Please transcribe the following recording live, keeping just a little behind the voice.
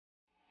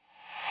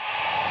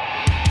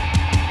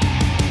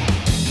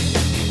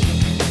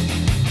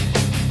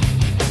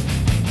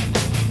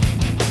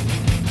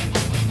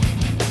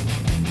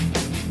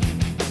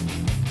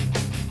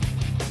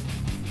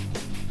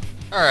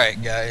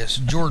Alright guys,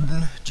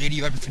 Jordan,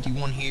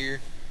 JD7-F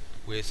here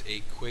with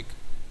a quick,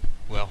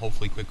 well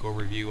hopefully quick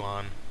overview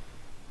on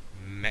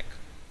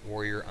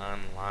Mechwarrior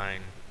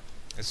Online.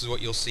 This is what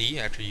you'll see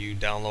after you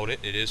download it.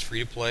 It is free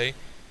to play.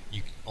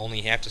 You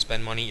only have to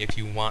spend money if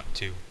you want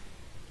to.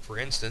 For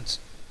instance,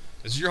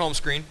 this is your home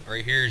screen.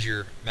 Right here is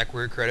your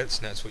Mechwarrior credits,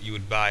 and that's what you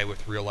would buy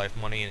with real life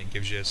money, and it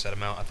gives you a set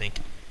amount. I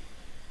think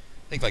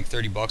like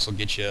 30 bucks will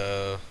get you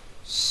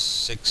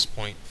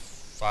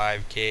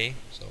 6.5k,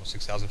 so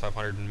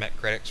 6,500 mech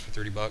credits for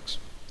 30 bucks.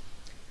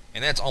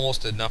 And that's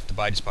almost enough to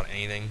buy just about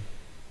anything.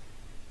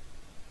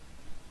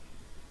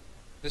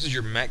 This is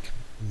your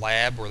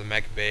Mechlab or the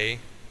mech bay,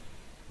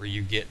 where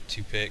you get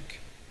to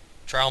pick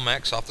trial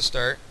mechs off the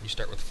start. You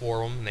start with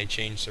 4 of them, and they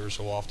change ever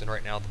so often.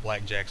 Right now the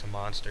Blackjack's a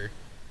monster.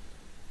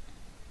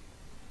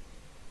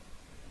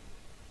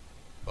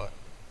 But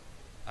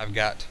I've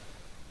got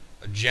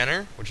a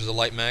Jenner, which is a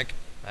light mech.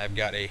 I've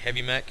got a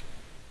heavy mech,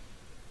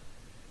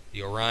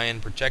 the Orion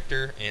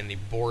Protector, and the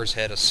Boar's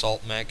Head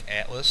Assault Mech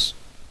Atlas.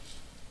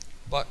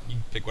 But you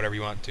can pick whatever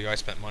you want to. I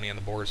spent money on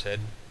the Boar's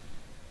Head.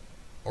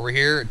 Over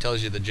here it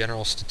tells you the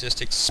general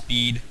statistics: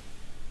 speed,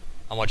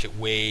 how much it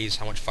weighs,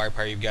 how much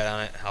firepower you've got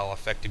on it, how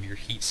effective your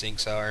heat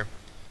sinks are,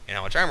 and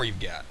how much armor you've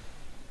got.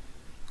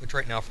 Which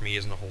right now for me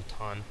isn't a whole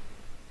ton.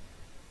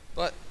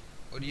 But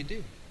what do you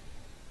do?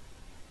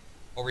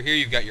 Over here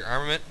you've got your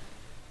armament.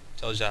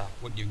 Tells you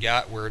what you've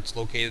got, where it's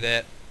located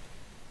at,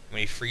 how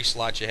many free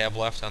slots you have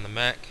left on the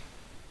mech,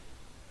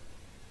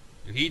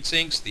 your heat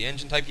sinks, the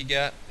engine type you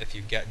got, if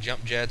you've got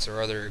jump jets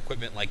or other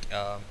equipment like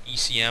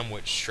ECM,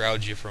 which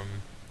shrouds you from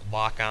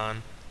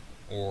lock-on,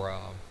 or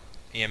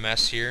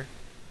AMS here.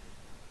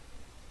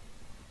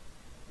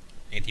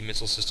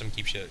 Anti-missile system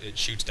keeps you, it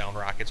shoots down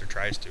rockets, or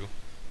tries to.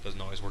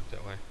 Doesn't always work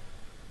that way.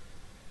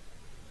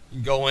 You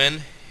can go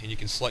in and you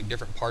can select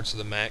different parts of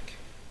the mech.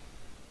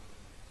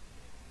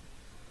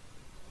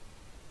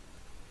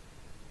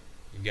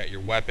 You've got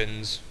your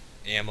weapons,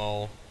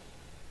 ammo,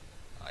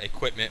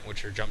 equipment,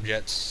 which are jump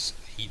jets,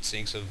 heat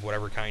sinks of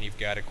whatever kind you've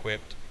got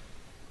equipped,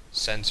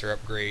 sensor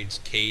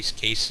upgrades,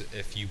 case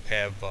if you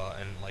have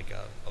like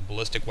a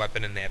ballistic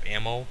weapon and they have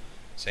ammo.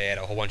 Say I had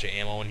a whole bunch of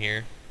ammo in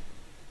here,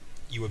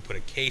 you would put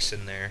a case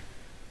in there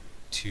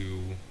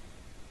to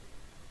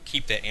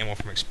keep that ammo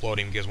from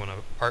exploding, because when a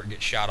part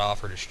gets shot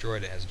off or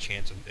destroyed, it has a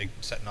chance of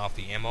setting off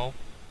the ammo,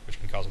 which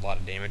can cause a lot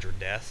of damage or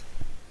death.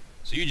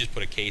 So you just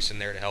put a case in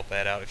there to help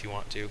that out if you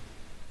want to.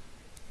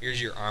 Here's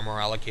your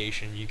armor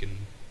allocation. You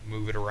can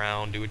move it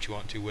around, do what you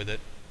want to with it.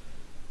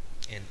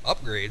 And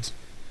upgrades.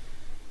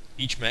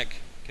 Each mech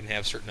can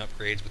have certain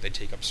upgrades, but they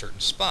take up certain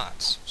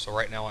spots. So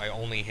right now I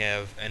only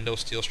have endo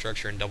steel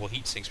structure and double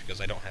heat sinks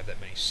because I don't have that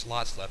many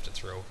slots left to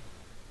throw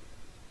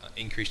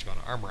increased amount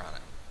of armor on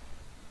it.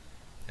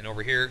 And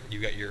over here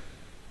you've got your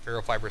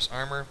ferrofibrous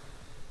armor,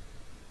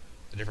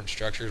 the different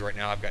structures. Right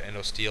now I've got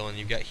endo steel, and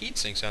you've got heat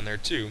sinks on there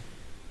too,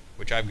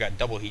 which I've got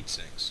double heat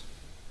sinks.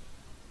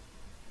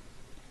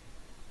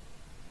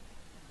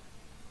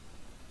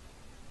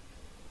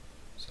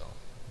 So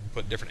you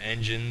put different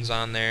engines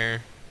on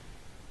there,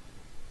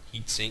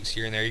 heat sinks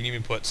here and there. You can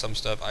even put some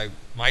stuff.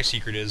 My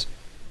secret is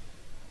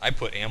I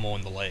put ammo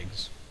in the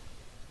legs.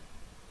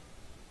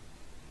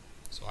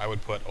 So I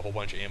would put a whole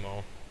bunch of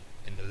ammo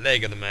in the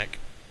leg of the mech,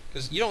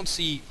 because you don't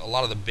see a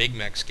lot of the big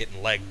mechs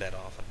getting legged that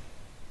often.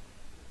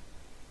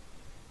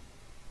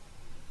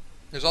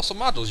 There's also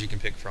modules you can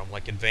pick from,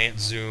 like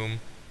advanced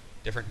zoom,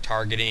 different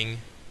targeting,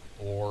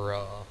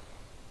 or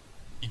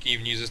you can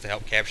even use this to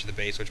help capture the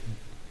base, which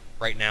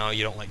right now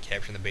you don't like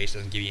capturing the base. It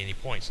doesn't give you any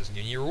points, doesn't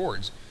give you any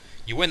rewards.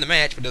 You win the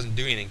match, but it doesn't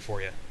do anything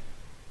for you.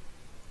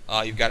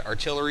 You've got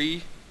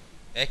artillery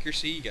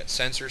accuracy, you got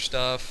sensor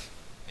stuff,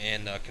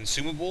 and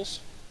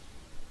consumables.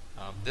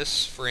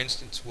 This, for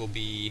instance, will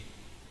be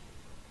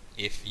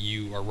if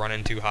you are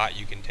running too hot,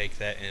 you can take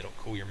that and it'll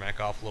cool your mech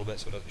off a little bit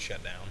so it doesn't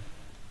shut down.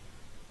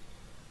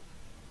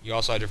 You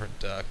also have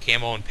different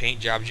camo and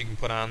paint jobs you can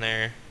put on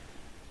there.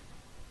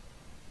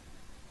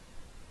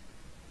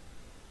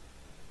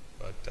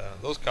 But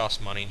those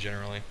cost money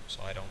generally,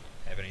 so I don't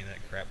have any of that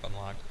crap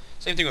unlocked.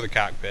 Same thing with the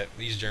cockpit.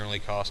 These generally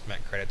cost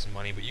mech credits and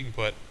money, but you can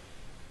put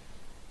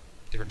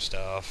different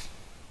stuff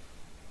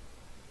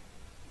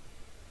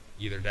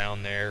either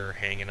down there or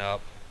hanging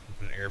up.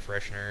 Put an air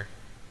freshener,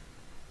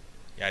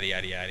 yada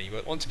yada yada.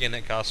 But once again,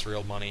 that costs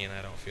real money, and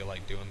I don't feel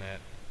like doing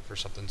that for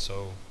something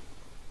so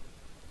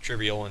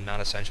trivial and not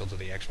essential to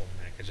the actual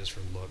mech. It's just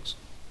for looks.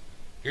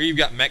 Here you've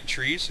got mech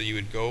trees, so you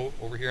would go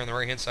over here on the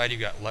right hand side.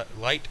 You've got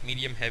light,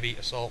 medium, heavy,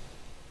 assault.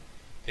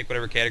 Pick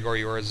whatever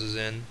category yours is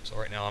in. So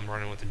right now I'm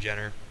running with the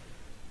Jenner.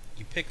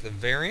 You pick the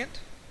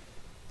variant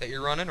that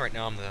you're running. Right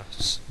now I'm the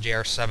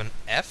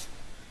JR7-F.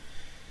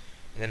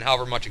 And then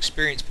however much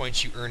experience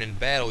points you earn in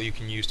battle, you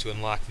can use to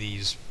unlock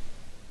these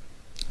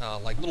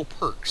like little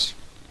perks.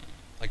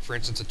 Like for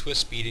instance, a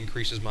twist speed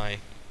increases my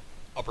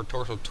upper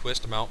torso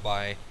twist amount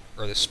by,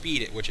 or the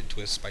speed at which it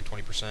twists, by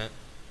 20%.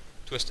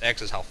 Twist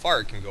X is how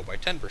far it can go, by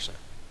 10%.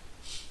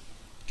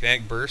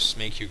 Kinetic bursts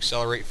makes you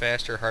accelerate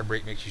faster. Hard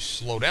brake makes you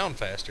slow down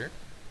faster.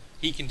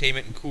 Heat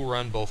containment and cool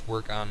run both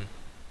work on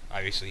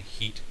obviously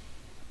heat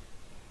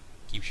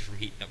keeps you from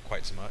heating up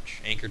quite so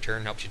much. Anchor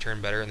turn helps you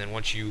turn better, and then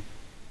once you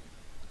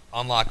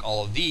unlock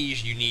all of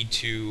these, you need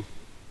to,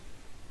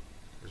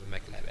 where's the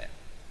Mechlab at?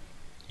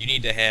 You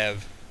need to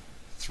have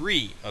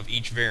 3 of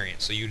each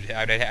variant. So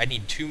I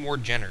need 2 more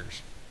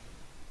Jenners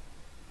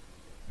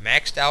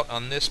maxed out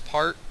on this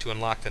part to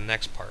unlock the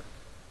next part.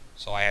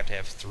 So I have to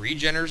have 3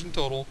 Jenners in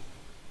total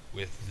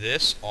with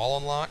this all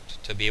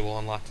unlocked to be able to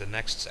unlock the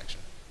next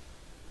section.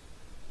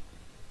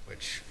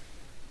 Which,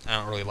 I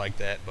don't really like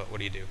that, but what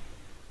do you do?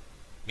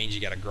 It means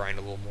you gotta grind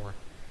a little more.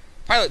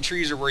 Pilot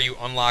trees are where you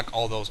unlock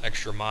all those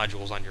extra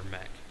modules on your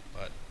mech,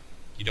 but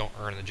you don't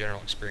earn the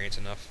general experience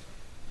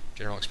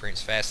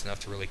fast enough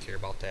to really care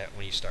about that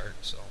when you start,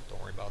 so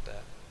don't worry about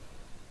that.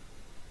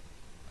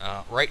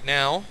 Right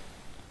now,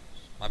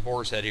 my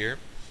boar's head here,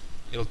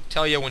 it'll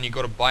tell you when you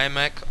go to buy a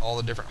mech all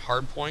the different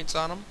hard points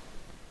on them.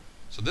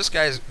 So this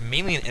guy's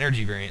mainly an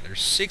energy variant.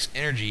 There's 6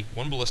 energy,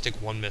 1 ballistic,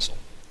 1 missile.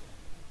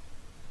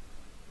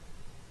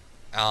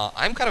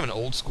 I'm kind of an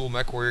old school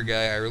Mechwarrior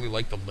guy. I really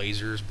like the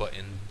lasers, but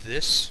in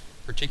this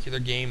particular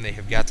game they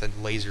have got the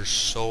lasers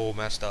so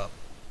messed up.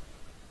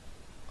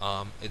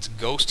 It's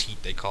ghost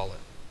heat they call it.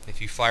 If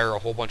you fire a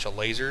whole bunch of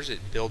lasers,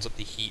 it builds up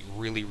the heat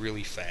really,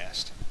 really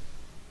fast.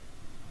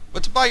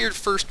 But to buy your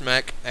first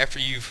mech, after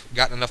you've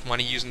gotten enough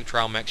money using the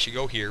trial mechs, you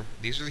go here.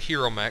 These are the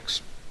hero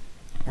mechs,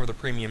 or the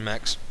premium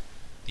mechs.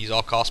 These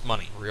all cost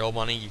money, real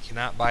money. You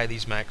cannot buy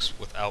these mechs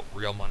without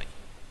real money.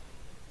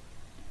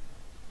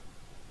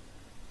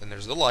 Then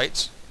there's the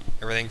lights,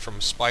 everything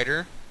from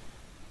Spider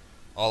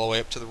all the way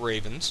up to the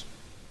Ravens.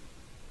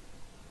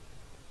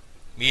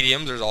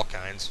 Mediums, there's all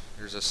kinds.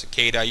 There's a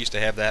Cicada, I used to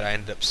have that, I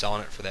ended up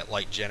selling it for that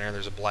light Jenner.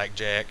 There's a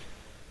Blackjack,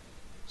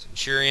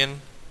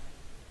 Centurion,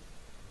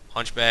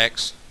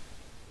 Hunchbacks,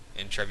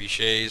 and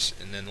Trebuchets,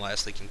 and then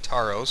lastly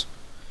Kintaros.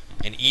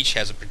 And each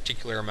has a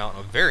particular amount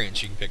of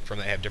variants you can pick from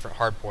that have different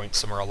hard points.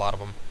 Some are a lot of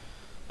them.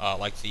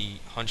 Like the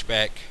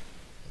Hunchback,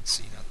 let's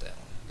see, not that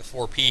one. The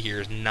 4P here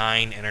is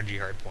 9 energy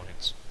hard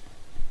points.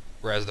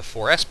 Whereas the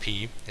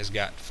 4SP has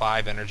got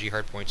 5 energy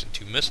hard points and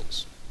 2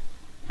 missiles.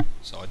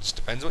 So it just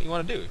depends what you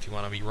want to do. If you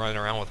want to be running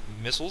around with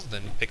missiles,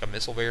 then pick a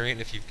missile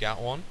variant if you've got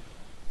one.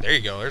 There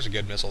you go, there's a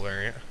good missile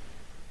variant.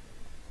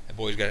 That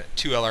boy's got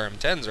 2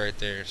 LRM-10s right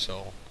there,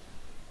 so...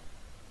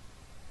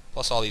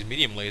 Plus all these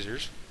medium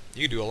lasers.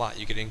 You could do a lot.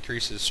 You could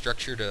increase his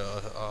structure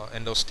to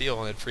endo steel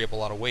and it'd free up a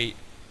lot of weight.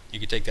 You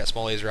could take that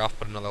small laser off,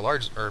 put another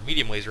large or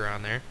medium laser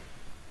on there.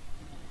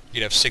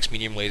 You'd have 6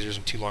 medium lasers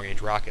and 2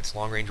 long-range rockets.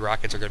 Long-range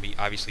rockets are going to be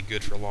obviously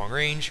good for long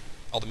range.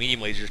 All the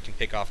medium lasers can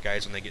pick off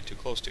guys when they get too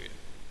close to you.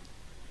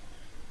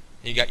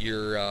 And you got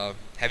your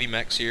heavy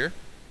mechs here.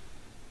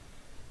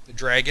 The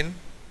Dragon.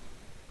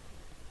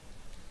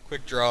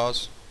 Quick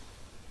draws.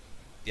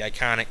 The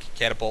iconic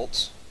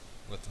catapults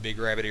with the big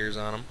rabbit ears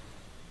on them.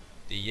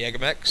 The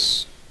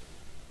Yagomechs.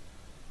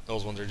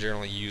 Those ones are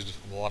generally used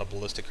with a lot of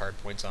ballistic hard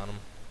points on them.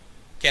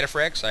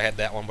 Cataphracts, I had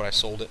that one but I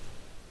sold it.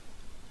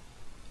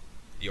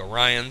 The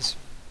Orions.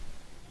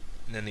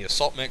 And then the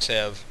assault mechs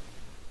have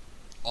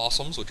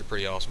Awesomes, which are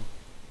pretty awesome.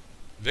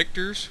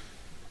 Victors.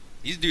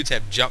 These dudes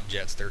have jump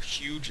jets. They're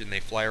huge and they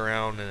fly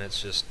around and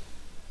it's just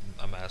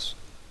a mess.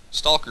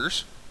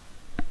 Stalkers,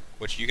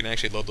 which you can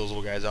actually load those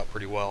little guys out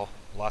pretty well.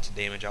 Lots of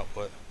damage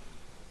output.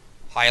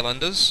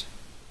 Highlanders.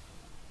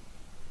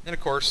 And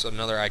of course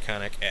another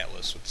iconic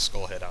Atlas with the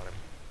skull head on him.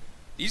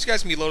 These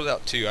guys can be loaded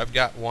out too. I've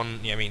got one,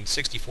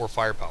 64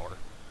 firepower.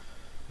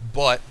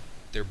 But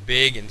they're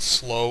big and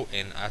slow,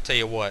 and I tell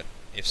you what,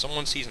 if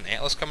someone sees an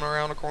Atlas coming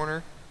around a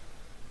corner,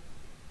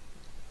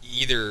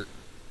 either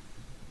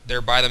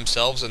they're by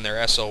themselves and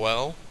they're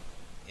SOL,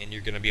 and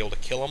you're going to be able to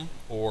kill them,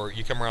 or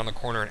you come around the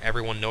corner and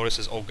everyone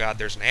notices, oh god,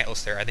 there's an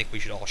Atlas there, I think we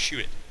should all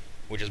shoot it,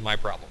 which is my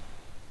problem.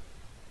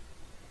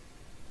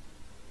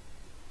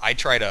 I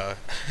try to...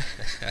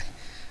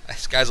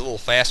 This guy's a little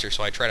faster,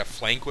 so I try to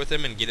flank with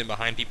him and get in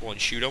behind people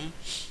and shoot them.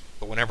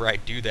 But whenever I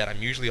do that,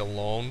 I'm usually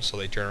alone, so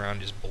they turn around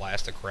and just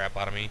blast the crap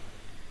out of me.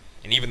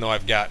 And even though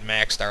I've got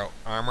maxed out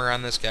armor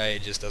on this guy,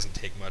 it just doesn't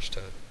take much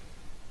to,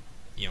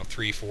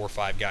 3, 4,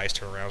 5 guys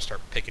turn around and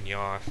start picking you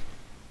off.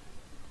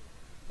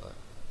 But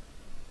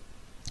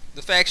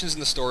the factions in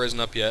the store isn't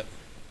up yet.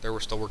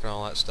 We're still working on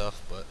all that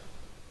stuff, but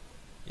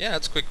yeah,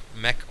 that's a quick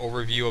mech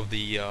overview of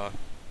the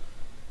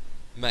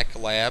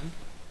Mechlab.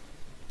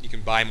 You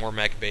can buy more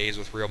mech bays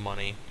with real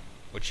money,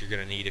 which you're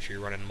going to need if you're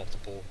running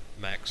multiple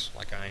mechs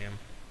like I am.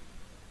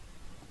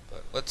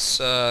 But let's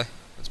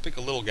pick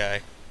a little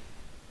guy.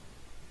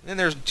 And then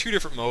there's 2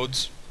 different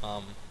modes,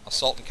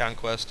 Assault and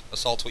Conquest.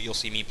 Assault's what you'll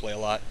see me play a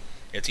lot.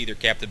 It's either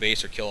cap the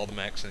base or kill all the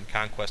mechs, and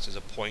Conquest is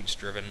a points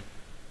driven.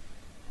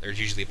 There's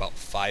usually about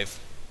 5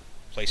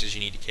 places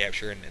you need to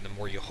capture, and the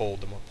more you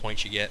hold, the more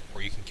points you get,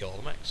 or you can kill all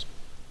the mechs.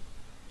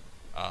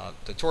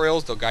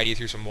 Tutorials, they'll guide you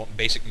through some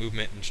basic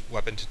movement and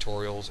weapon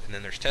tutorials, and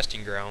then there's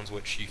testing grounds,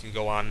 which you can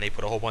go on. They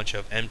put a whole bunch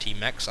of empty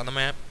mechs on the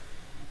map,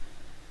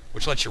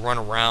 which lets you run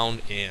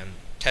around and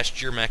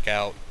test your mech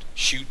out,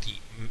 shoot the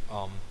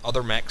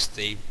other mechs.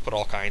 They put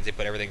all kinds. They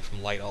put everything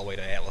from light all the way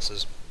to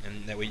Atlases,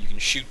 and that way you can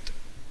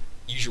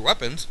use your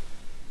weapons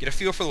get a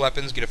feel for the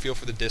weapons, get a feel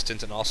for the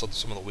distance, and also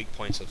some of the weak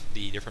points of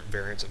the different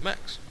variants of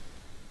mechs.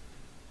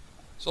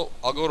 So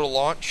I'll go to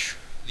launch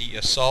the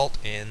assault,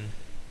 and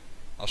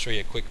I'll show you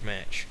a quick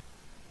match.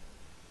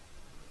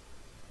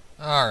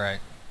 Alright.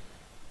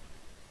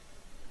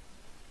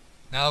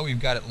 Now that we've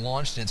got it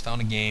launched and it's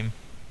found a game,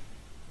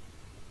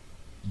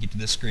 you get to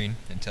this screen.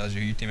 It tells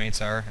you who your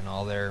teammates are and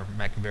all their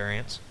mech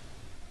variants.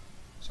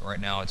 So right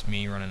now it's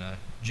me running a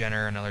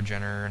Jenner, another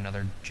Jenner,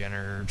 another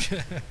Jenner.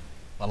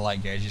 A lot of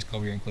light guys. Just go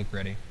over here and click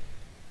ready.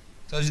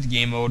 Tells you the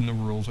game mode and the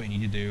rules, what you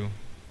need to do.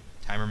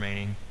 Time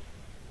remaining.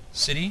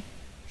 City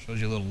shows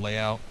you a little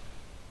layout.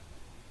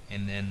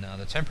 And then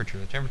the temperature.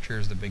 The temperature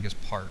is the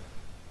biggest part.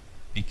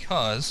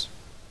 Because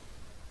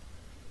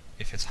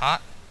if it's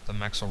hot, the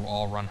mechs will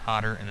all run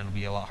hotter and it'll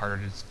be a lot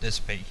harder to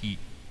dissipate heat.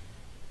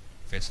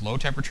 If it's low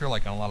temperature,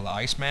 like on a lot of the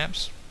ice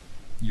maps,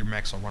 your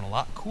mechs will run a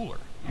lot cooler.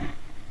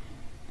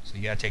 So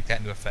you gotta take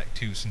that into effect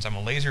too. Since I'm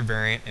a laser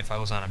variant, if I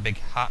was on a big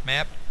hot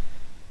map,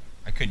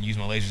 I couldn't use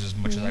my lasers as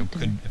much as I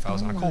could if I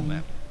was on a cold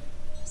map.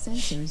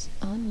 Sensors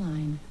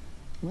online.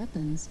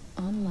 Weapons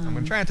online. I'm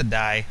gonna try not to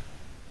die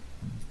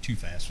too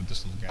fast with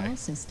this little guy. All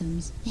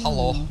systems.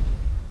 Hello.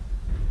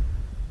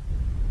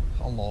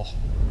 Hello.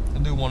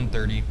 I'll do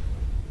 130.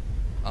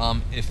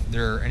 If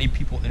there are any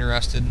people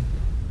interested,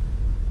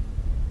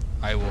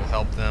 I will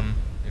help them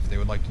if they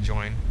would like to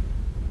join.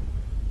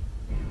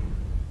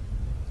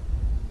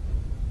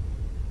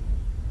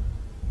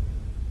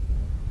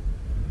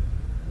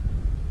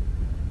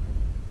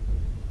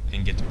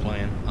 And get to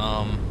playing.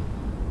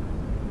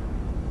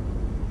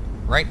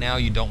 Right now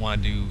you don't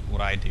want to do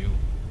what I do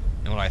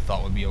and what I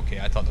thought would be okay.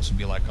 I thought this would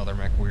be like other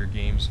Mechwarrior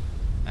games.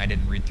 I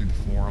didn't read through the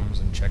forums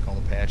and check all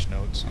the patch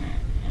notes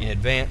in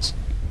advance,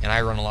 and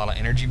I run a lot of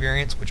energy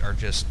variants, which are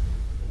just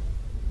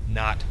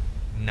not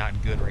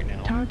good right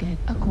now. Target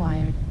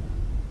acquired.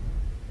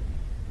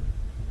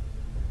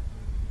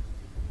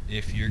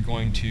 If you're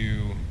going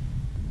to...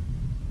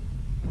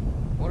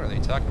 What are they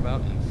talking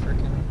about in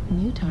frickin'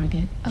 New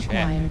target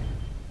acquired.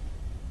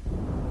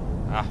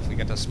 Ah, we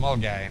got the small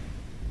guy.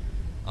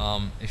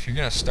 If you're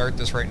gonna start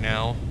this right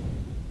now,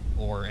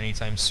 or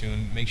anytime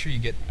soon, make sure you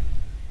get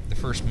the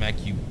first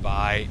mech you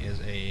buy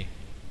is a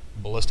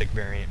ballistic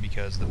variant,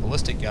 because the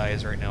ballistic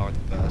guys right now are the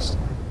best.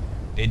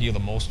 They deal the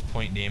most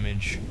point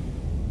damage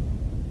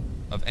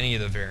of any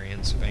of the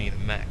variants, of any of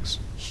the mechs.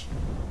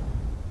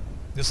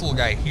 This little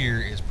guy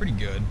here is pretty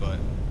good, but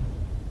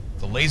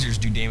the lasers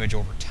do damage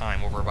over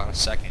time, over about a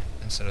second,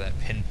 instead of that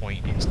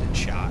pinpoint instant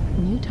shot.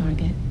 New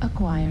target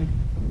acquired.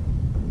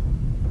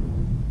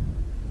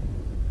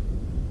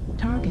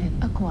 Target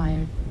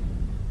acquired.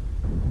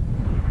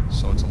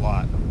 So it's a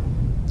lot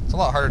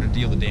harder to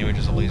deal the damage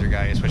as a laser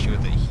guy, especially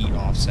with the heat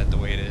offset the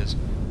way it is.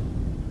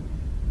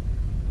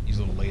 These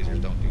little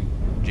lasers don't do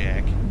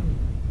jack.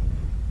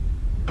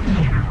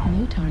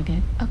 New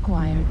target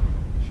acquired.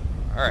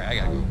 Alright, I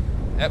gotta go.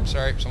 Yep,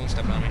 sorry, someone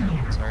stepped on me.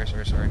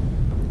 Sorry.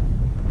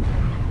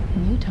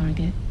 New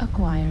target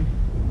acquired.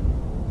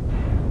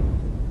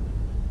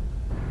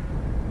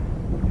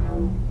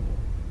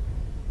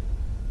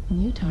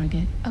 New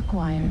target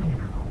acquired.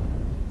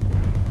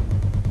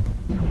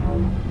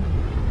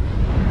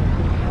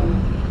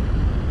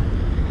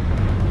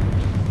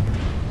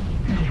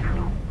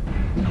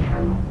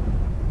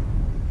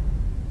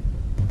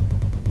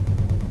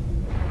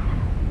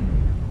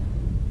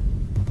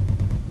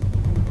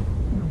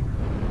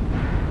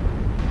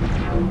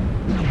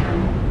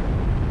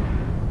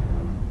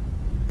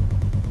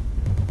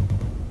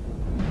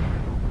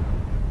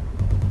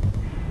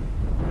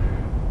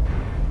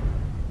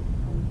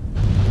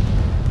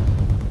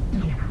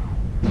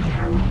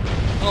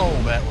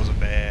 Oh, that was a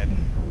bad.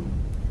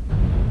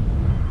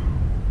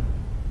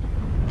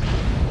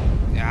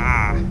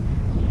 Ah.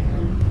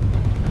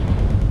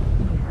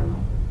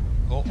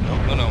 Oh,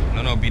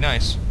 no, be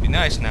nice. Be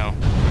nice now.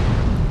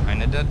 I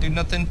did not do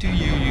nothing to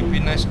you, you be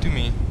nice to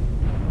me.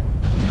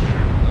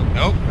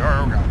 Nope.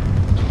 Oh, God.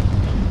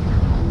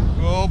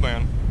 Oh,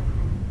 man.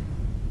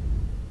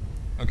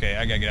 Okay,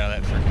 I gotta get out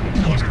of that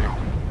freaking cluster.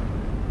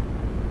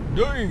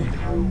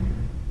 Dang!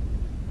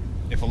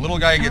 If a little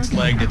guy gets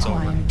legged, it's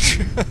over.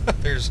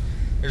 There's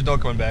no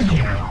coming back from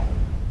that.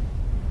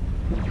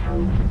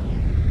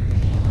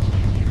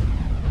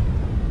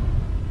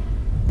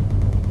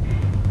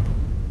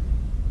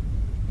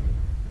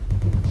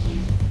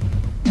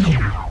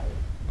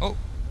 Oh,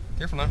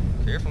 careful now.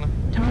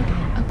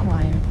 Target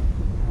acquired.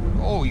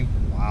 Oh, you,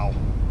 wow.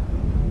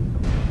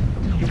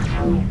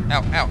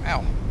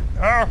 Ow.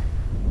 Ah!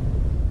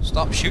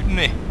 Stop shooting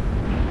me.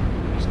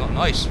 It's not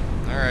nice.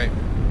 Alright.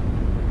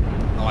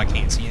 Oh, I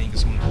can't see anything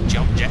because someone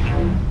jumped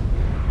jetting.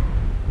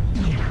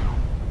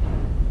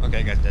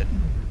 Okay, guy's dead.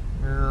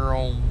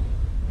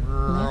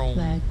 Left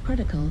leg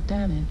critical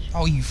damage.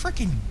 Oh, you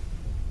freaking...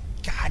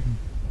 God.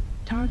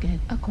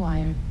 Target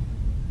acquired.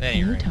 That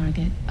ain't New right.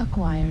 target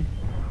acquired.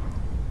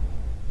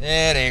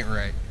 That ain't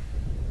right.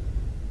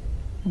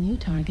 New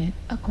target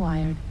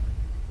acquired.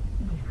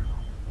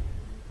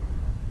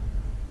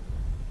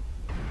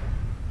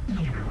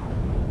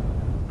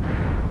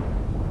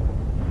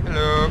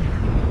 Hello.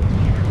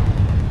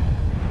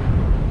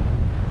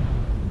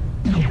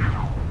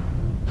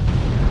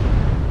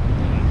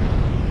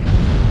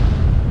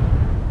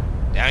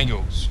 Down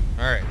he goes.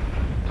 Alright.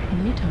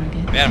 New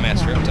target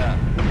Battlemaster up acquired.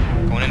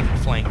 top. Going in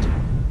flanked.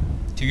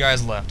 2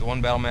 guys left.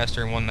 1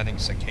 Battlemaster and 1, I think,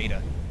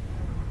 Cicada.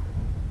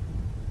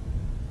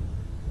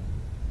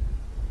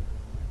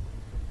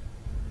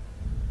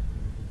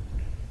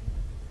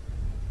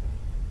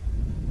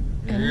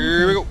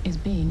 Here we go. Is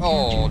being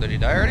Oh, captured. did he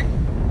die already?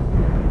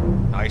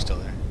 Oh, he's still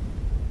there.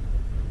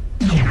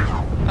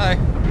 Hi.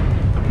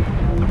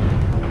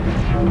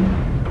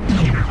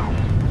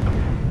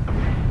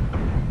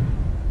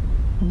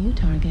 New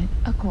target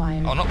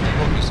acquired. Oh no,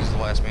 Focus is the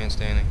last man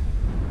standing.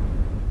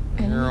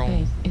 Enemy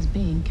base is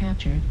being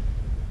captured.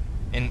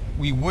 And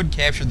we would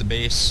capture the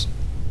base,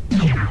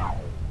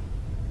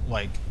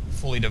 like,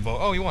 fully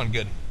devoted. Oh, you won,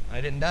 good.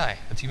 I didn't die.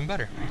 That's even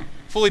better.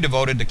 Fully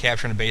devoted to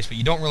capturing a base, but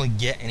you don't really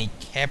get any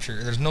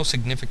capture. There's no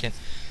significant.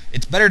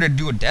 It's better to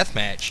do a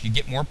deathmatch. You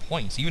get more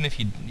points. Even if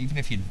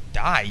you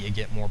die, you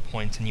get more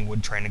points than you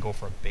would trying to go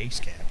for a base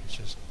cap. It's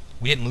just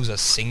we didn't lose a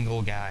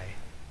single guy.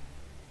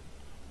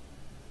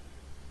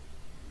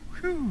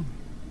 Whew.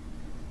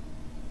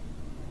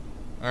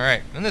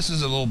 Alright, and this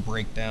is a little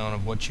breakdown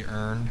of what you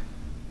earned.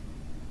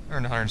 I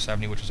earned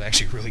 170, which was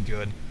actually really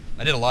good.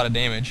 I did a lot of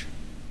damage.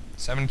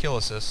 7 kill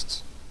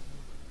assists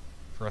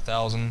for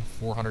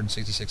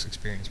 1,466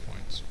 experience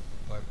points.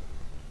 But,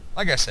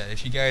 like I said,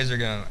 if you guys are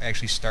going to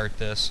actually start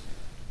this,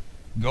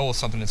 go with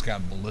something that's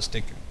got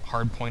ballistic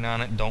hardpoint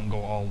on it. Don't go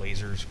all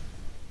lasers.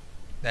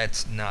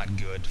 That's not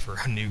good for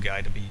a new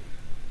guy to be.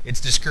 It's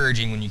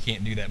discouraging when you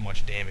can't do that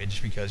much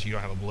damage because you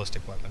don't have a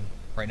ballistic weapon.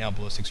 Right now,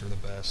 ballistics are the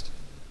best.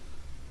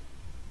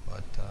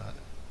 But,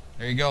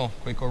 there you go.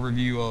 Quick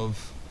overview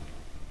of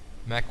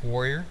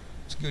Mechwarrior.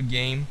 It's a good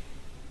game.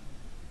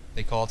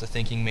 They call it the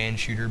thinking man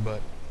shooter,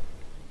 but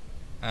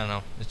I don't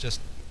know. It's just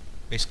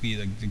basically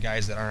the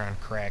guys that aren't on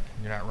crack.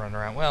 You're not running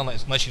around. Well,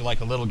 unless you like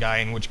a little guy,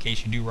 in which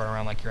case you do run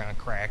around like you're on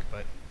crack,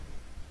 but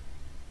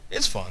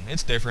it's fun.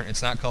 It's different.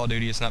 It's not Call of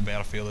Duty. It's not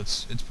Battlefield.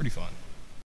 It's pretty fun.